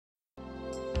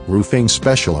Roofing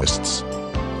specialists.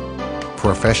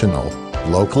 Professional,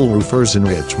 local roofers in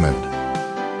Richmond.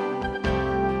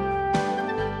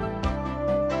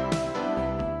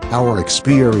 Our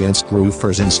experienced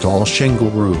roofers install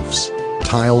shingle roofs,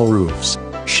 tile roofs,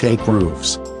 shake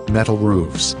roofs, metal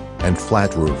roofs, and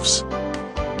flat roofs.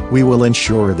 We will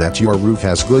ensure that your roof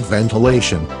has good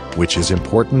ventilation, which is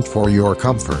important for your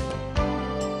comfort.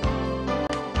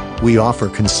 We offer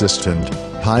consistent,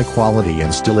 high-quality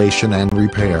installation and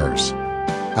repairs.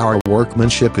 Our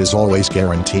workmanship is always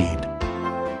guaranteed.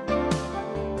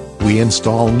 We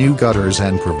install new gutters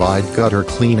and provide gutter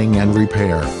cleaning and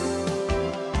repair.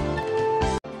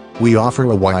 We offer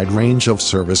a wide range of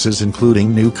services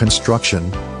including new construction,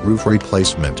 roof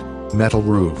replacement, metal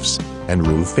roofs, and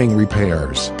roofing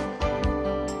repairs.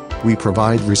 We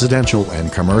provide residential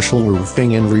and commercial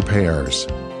roofing and repairs.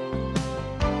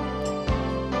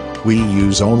 We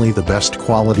use only the best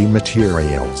quality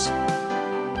materials.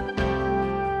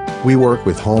 We work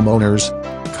with homeowners,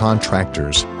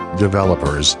 contractors,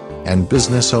 developers, and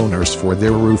business owners for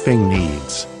their roofing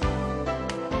needs.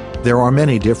 There are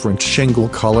many different shingle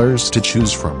colors to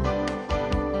choose from.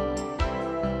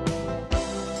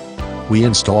 We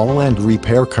install and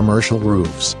repair commercial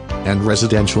roofs and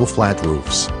residential flat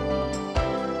roofs.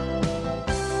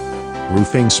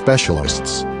 Roofing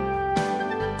specialists.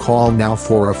 Call now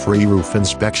for a free roof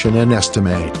inspection and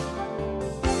estimate.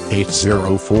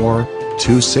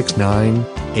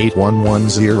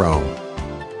 804-269-8110